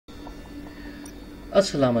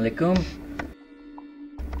अस्सलाम वालेकुम,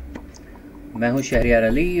 मैं हूं शहरियार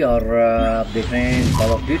अली और आप देख रहे हैं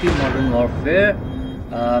call of duty modern warfare.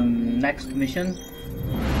 Next mission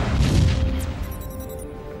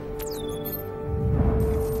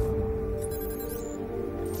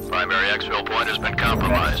Primary exfil point has been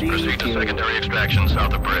compromised. Proceed to secondary extraction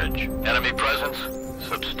south of bridge. Enemy presence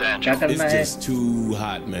substantial. It's just too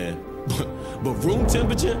hot, man. But room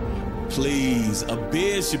temperature? Please, a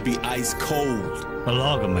beer should be ice cold. A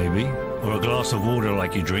lager maybe, or a glass of water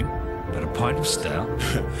like you drink. But a pint of stout?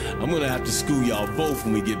 I'm gonna have to school y'all both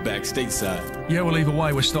when we get back stateside. Yeah, well, either way,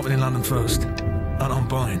 we're stopping in London first. And I'm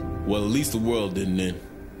buying. Well, at least the world didn't end.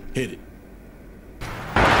 Hit it.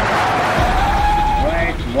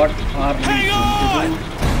 Right, what are we Hang going on! to do?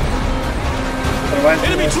 Survive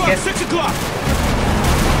Enemy the truck, escape. 6 o'clock!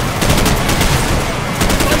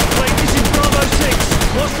 Wait, this is Bravo 6.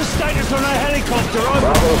 What's the status on our helicopter? Over.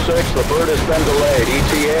 Bravo 6, the bird has been delayed.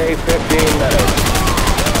 ETA 15 minutes.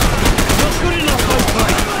 Not good enough,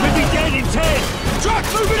 okay. We'll be dead in 10. Truck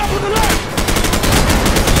moving up on the left!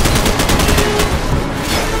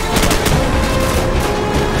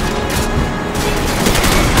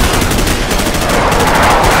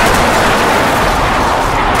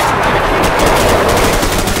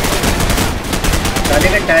 साले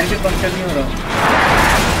का tyre भी puncture नहीं हो रहा।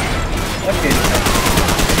 Okay,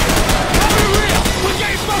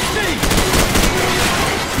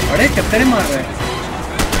 अरे चक्कर मार रहा है।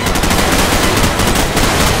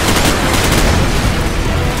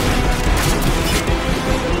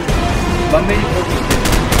 बम मेरी photo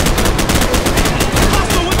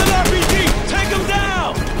Hustle with an RPG! Take him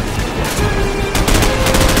down!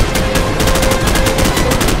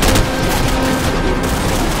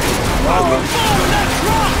 Open fire on that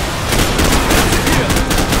truck! Here!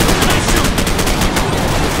 Nice shoot!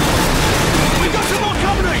 We got some more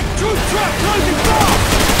company! Troop truck closing fast!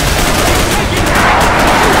 Take it!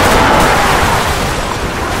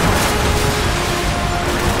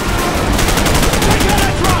 Take out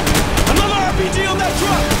that truck! Another RPG on that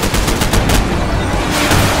truck!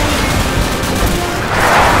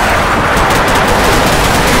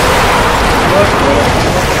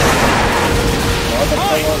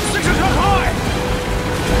 High! 6 o'clock high!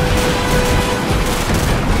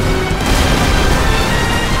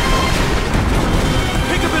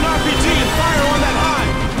 Pick up an RPG and fire on that high!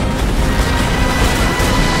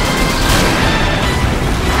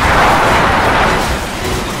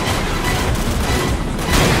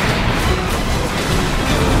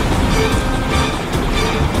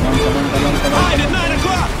 High at 9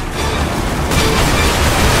 o'clock!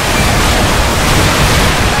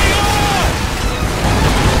 Hang on!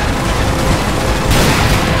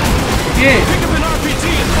 ये Pick up an RPG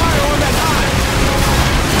and fire on that high!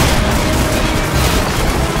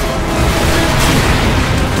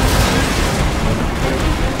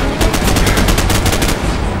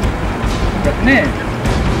 रखने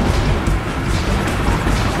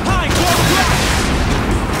High, 12 o'clock!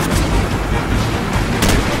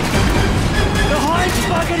 The high's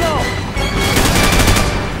bugging off.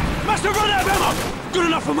 Must have run out of ammo! Good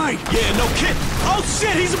enough for me! Yeah, no kid! Oh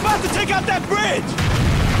shit, he's about to take out that bridge!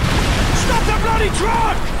 Stop the bloody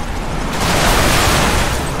truck!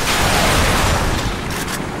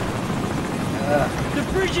 The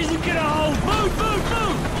bridge isn't gonna hold. Move, move,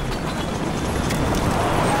 move.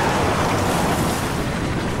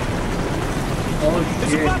 oh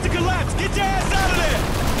It's shit about to collapse! Get your ass out of there!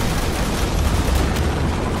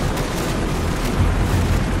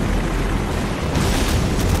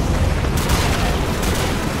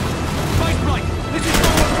 Faceplate! This is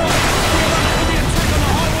 411! We're under heavy attack on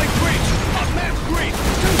the highway bridge! Up map grid!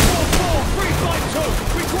 244-352!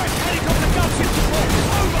 Request helicopter gunship support!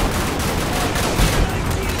 Over!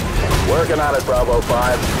 Working on it, Bravo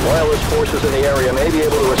 5. Loyalist forces in the area may be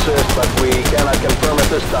able to assist, but we cannot confirm at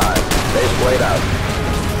this time. Base played out.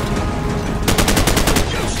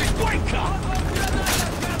 Useless wanker!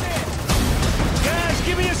 Guys,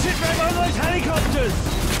 give me a sit rep on those helicopters.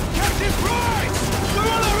 Captain Price! We're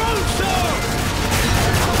on our own, sir!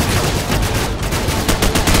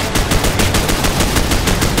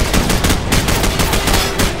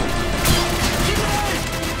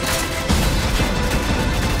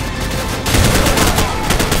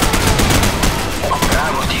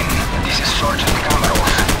 Bravo team, this is Sergeant Kamarov.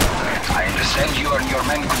 I understand you and your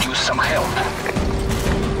men could use some help.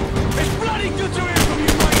 It's bloody good to hear from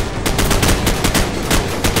you, mate!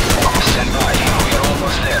 Stand by, we are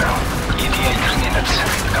almost there. ETA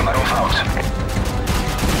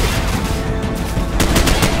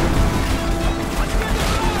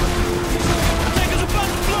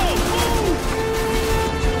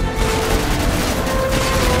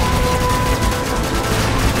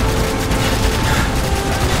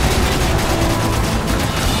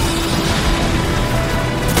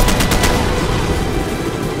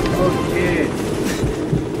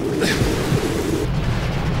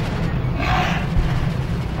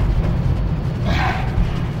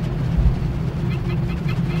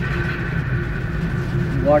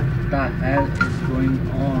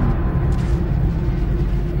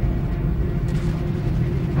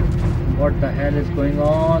What the hell is going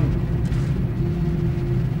on?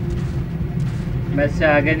 मैं इससे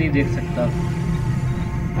आगे नहीं देख सकता.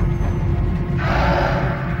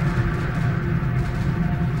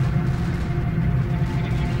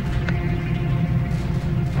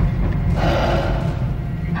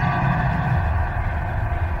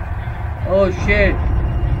 Oh shit.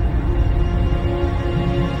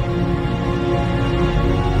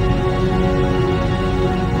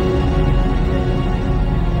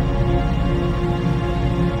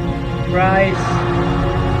 Price.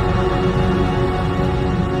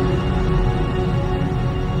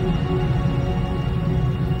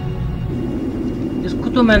 इसको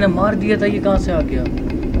तो मैंने मार दिया था, ये कहां से आ गया?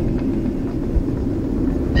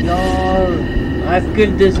 यार, I've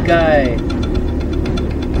killed this guy.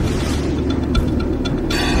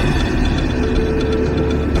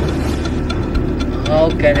 How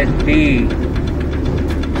can it be?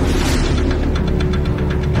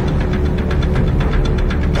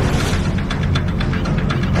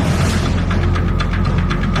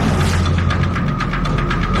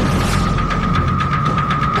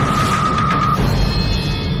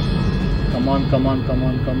 Come on.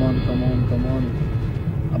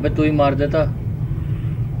 अबे तू ही मार देता.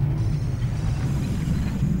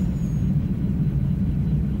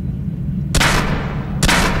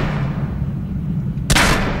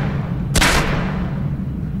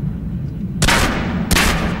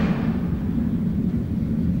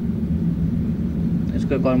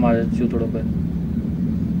 इसको एक और मार दे चूतड़ों पे.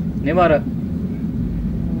 नहीं मारा.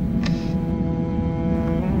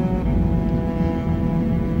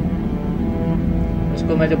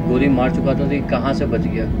 इसको मैं जब गोली मार चुका था तो ये कहाँ से बच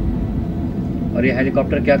गया? और ये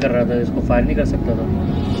हेलीकॉप्टर क्या कर रहा था? इसको फायर नहीं कर सकता था.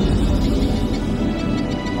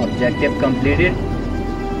 Objective completed.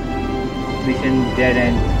 Mission dead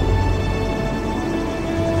and.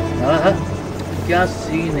 हाँ, क्या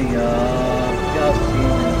सीन है यार, क्या सीन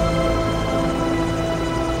है.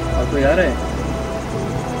 और कोई आ रहा है?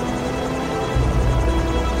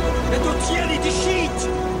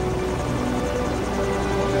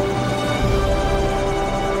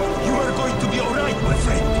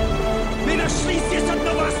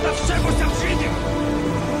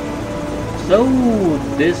 So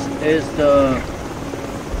this is the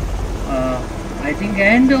I think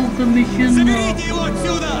end of the mission.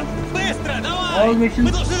 All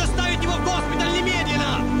missions.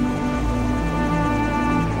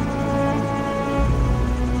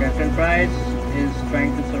 Captain Price is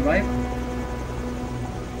trying to survive.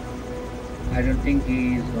 I don't think he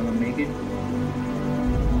is gonna make it.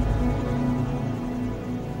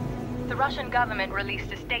 The Russian government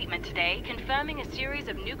released a statement today confirming a series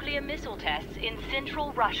of nuclear missile tests in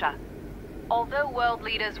central Russia. Although world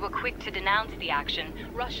leaders were quick to denounce the action,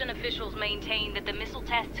 Russian officials maintain that the missile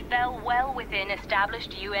tests fell well within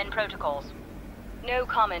established UN protocols. No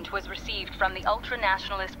comment was received from the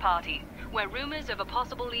ultra-nationalist party, where rumors of a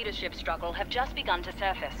possible leadership struggle have just begun to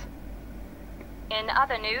surface. In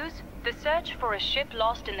other news, the search for a ship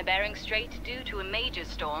lost in the Bering Strait due to a major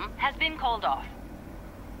storm has been called off.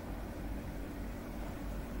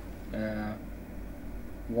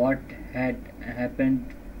 What had happened?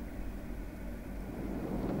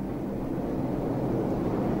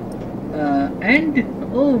 And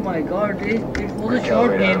oh my god, it was a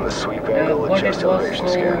short game, but it was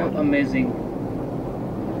so amazing.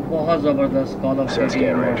 बहुत ज़बरदस्त Call of Duty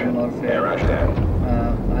Modern Warfare.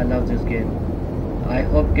 I love this game. I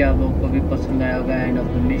hope कि आप लोगों को भी पसंद आया होगा. End of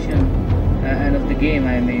the mission, end of the game.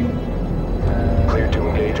 I mean. Clear to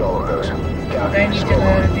engage all of those. पता ही नहीं चला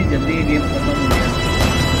इतनी जल्दी ये गेम खत्म हो गया.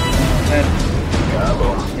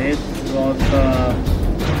 This was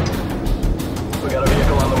we got a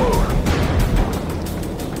vehicle on the move.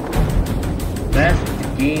 Best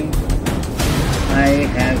game I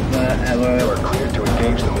have ever clear to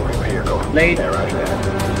engage the moving vehicle. played.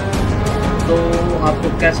 तो आपको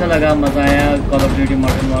कैसा लगा? मज़ा आया? Call of Duty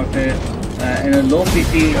Modern Warfare in a low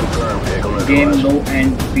PC game, low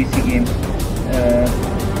end PC game.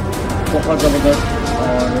 बहुत ज़बरदस्त.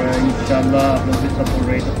 और इंशाल्लाह आप लोग भी सपोर्ट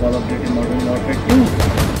रही तो Call of Duty Modern Warfare 2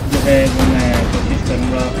 जो है वो मैं कोशिश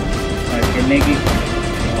करूँगा खेलने की.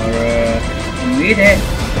 और उम्मीद है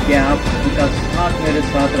कि आपका साथ मेरे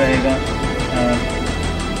साथ रहेगा.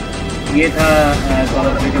 ये था Call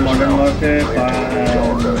of Duty Modern Warfare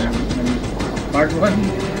Part 1.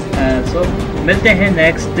 सो मिलते हैं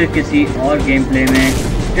नेक्स्ट किसी और गेम प्ले में.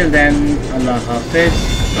 टिल देन अल्लाह हाफिज़.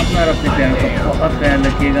 अपना और अपने प्यार का बहुत ख्याल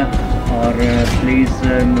रखिएगा. और प्लीज़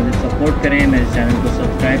मुझे सपोर्ट करें, मेरे चैनल को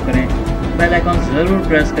सब्सक्राइब करें. बेल आइकॉन ज़रूर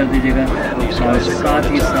प्रेस कर दीजिएगा और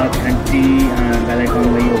साथ ही साथ घंटी बेल आइकॉन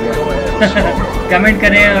वही हो गया कमेंट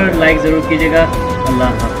करें और लाइक ज़रूर कीजिएगा। अल्लाह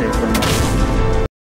हाफ़िज़।